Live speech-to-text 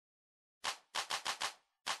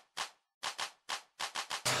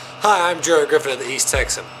Hi, I'm Jeric Griffin of the East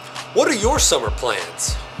Texan. What are your summer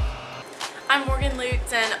plans? I'm Morgan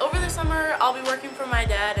Lutz, and over the summer I'll be working for my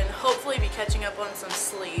dad and hopefully be catching up on some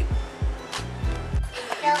sleep.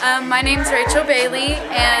 My name's Rachel Bailey,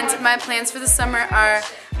 and my plans for the summer are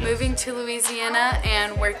moving to Louisiana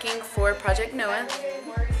and working for Project Noah.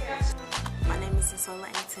 My name is Sola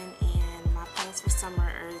Anton, and my plans for summer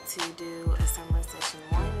are to do a summer session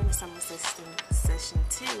 1 and a summer session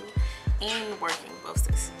 2, and working both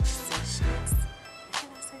sessions. Can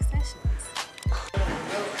I say sessions?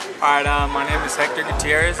 Alright, my name is Hector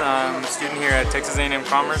Gutierrez. I'm a student here at Texas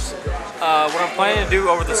A&M-Commerce. What I'm planning to do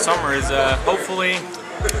over the summer is hopefully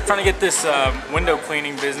trying to get this window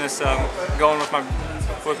cleaning business going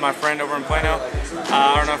with my friend over in Plano.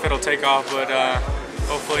 I don't know if it'll take off, but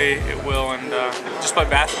hopefully it will, and just play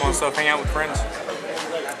basketball and stuff, hang out with friends.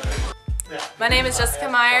 My name is Jessica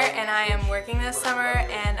Meyer, and I am working this summer,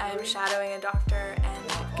 and I'm shadowing a doctor and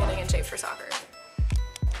getting in shape for soccer.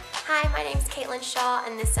 Hi, my name is Caitlin Shaw,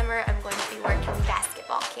 and this summer I'm going to be working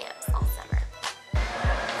basketball camps all summer.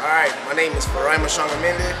 Alright, my name is Farai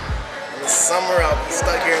Mashangamende. In the summer I'll be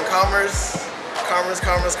stuck here in Commerce. Commerce.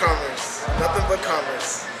 Nothing but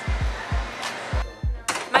commerce.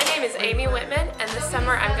 My name is Amy Whitman, and this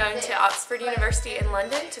summer I'm going to Oxford University in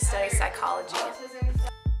London to study psychology.